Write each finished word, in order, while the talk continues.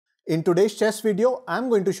In today's chess video, I'm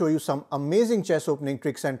going to show you some amazing chess opening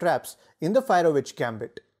tricks and traps in the Fajarowicz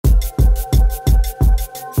Gambit.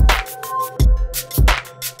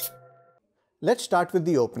 Let's start with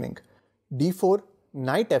the opening. d4,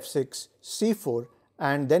 knight f6, c4,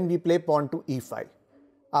 and then we play pawn to e5.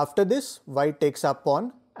 After this, white takes up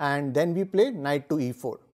pawn and then we play knight to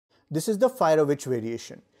e4. This is the Fajarowicz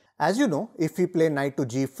variation. As you know, if we play knight to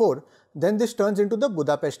g4, then this turns into the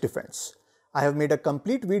Budapest Defense. I have made a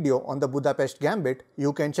complete video on the Budapest Gambit.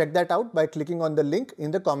 You can check that out by clicking on the link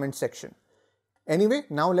in the comment section. Anyway,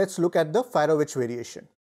 now let's look at the Fajarowicz variation.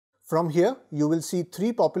 From here, you will see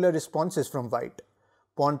three popular responses from white: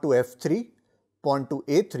 pawn to f3, pawn to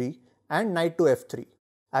a3, and knight to f3.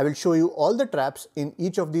 I will show you all the traps in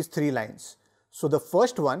each of these three lines. So the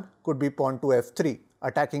first one could be pawn to f3,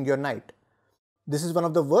 attacking your knight. This is one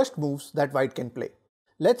of the worst moves that white can play.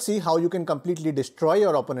 Let's see how you can completely destroy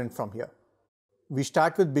your opponent from here. We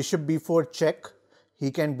start with bishop b4 check.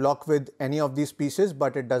 He can block with any of these pieces,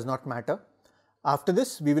 but it does not matter. After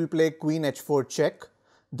this, we will play queen h4 check.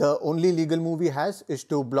 The only legal move he has is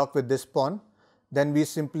to block with this pawn. Then we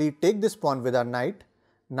simply take this pawn with our knight.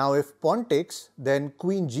 Now if pawn takes, then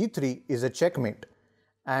queen g3 is a checkmate.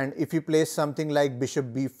 And if you play something like bishop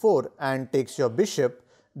b4 and takes your bishop,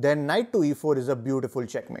 then knight to e4 is a beautiful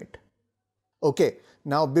checkmate. Okay,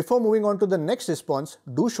 now before moving on to the next response,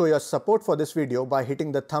 do show your support for this video by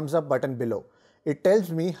hitting the thumbs up button below. It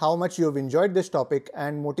tells me how much you have enjoyed this topic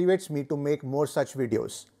and motivates me to make more such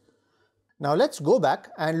videos. Now let's go back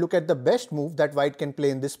and look at the best move that white can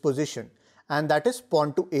play in this position, and that is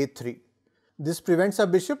pawn to a3. This prevents our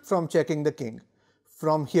bishop from checking the king.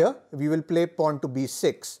 From here, we will play pawn to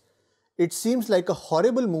b6. It seems like a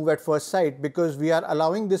horrible move at first sight because we are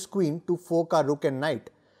allowing this queen to fork our rook and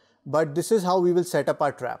knight. But this is how we will set up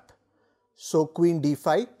our trap. So queen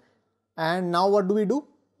d5, and now what do?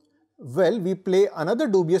 Well, we play another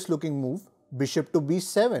dubious looking move, bishop to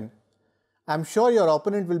b7. I'm sure your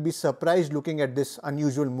opponent will be surprised looking at this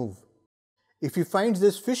unusual move. If he finds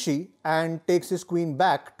this fishy and takes his queen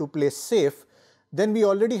back to play safe, then we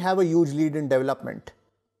already have a huge lead in development.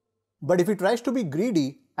 But if he tries to be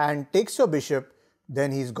greedy and takes your bishop,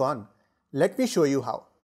 then he's gone. Let me show you how.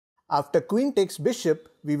 After queen takes bishop,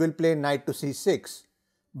 we will play knight to c6.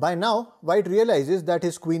 By now, white realizes that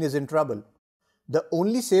his queen is in trouble. The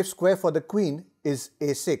only safe square for the queen is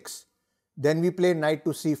a6. Then we play knight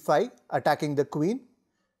to c5, attacking the queen.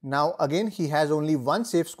 Now again, he has only one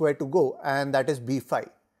safe square to go, and that is b5.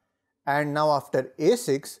 And now after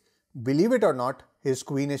a6, believe it or not, his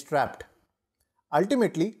queen is trapped.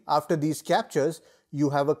 Ultimately, after these captures,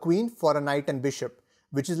 you have a queen for a knight and bishop,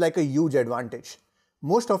 which is like a huge advantage.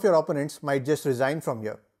 Most of your opponents might just resign from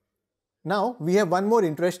here. Now, we have one more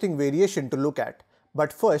interesting variation to look at.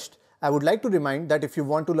 But first, I would like to remind that if you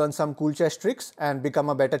want to learn some cool chess tricks and become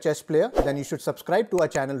a better chess player, then you should subscribe to our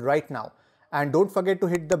channel right now. And don't forget to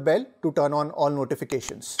hit the bell to turn on all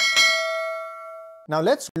notifications. Now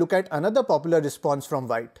let's look at another popular response from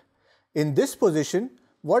white. In this position,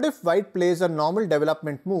 what if white plays a normal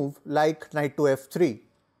development move like knight to f3?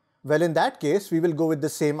 Well, in that case, we will go with the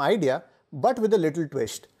same idea, but with a little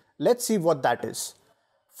twist. Let's see what that is.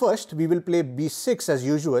 First, we will play b6 as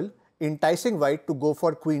usual, enticing white to go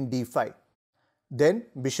for queen d5. Then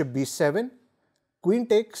bishop b7, queen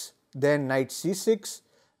takes, then knight c6.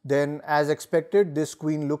 Then as expected, this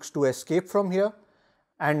queen looks to escape from here.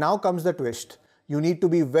 And now comes the twist. You need to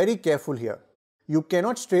be very careful here. You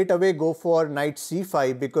cannot straight away go for knight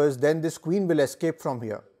c5 because then this queen will escape from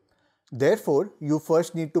here. Therefore, you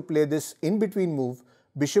first need to play this in-between move,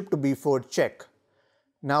 bishop to b4 check.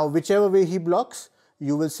 Now whichever way he blocks,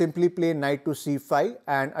 you will simply play knight to c5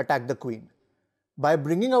 and attack the queen. By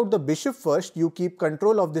bringing out the bishop first, you keep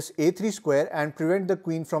control of this a3 square and prevent the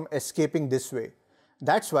queen from escaping this way.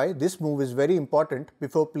 That's why this move is very important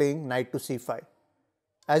before playing knight to c5.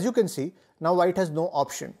 As you can see, now white has no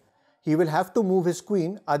option. He will have to move his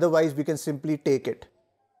queen, otherwise we can simply take it.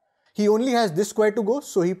 He only has this square to go,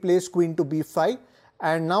 so he plays queen to b5.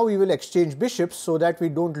 And now we will exchange bishops so that we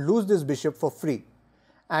don't lose this bishop for free.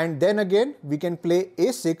 And then again, we can play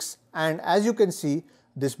a6, and as you can see,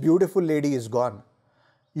 this beautiful lady is gone.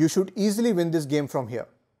 You should easily win this game from here.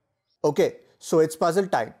 Okay, so it's puzzle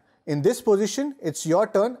time. In this position, it's your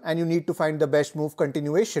turn and you need to find the best move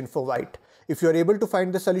continuation for white. If you're able to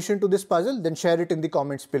find the solution to this puzzle, then share it in the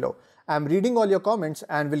comments below. I'm reading all your comments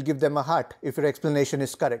and will give them a heart if your explanation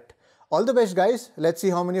is correct. All the best, guys. Let's see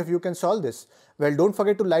how many of you can solve this. Well, don't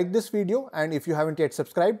forget to like this video, and if you haven't yet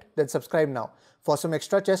subscribed, then subscribe now. For some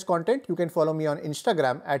extra chess content, you can follow me on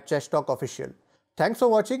Instagram at ChessTalkOfficial. Thanks for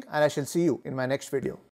watching, and I shall see you in my next video.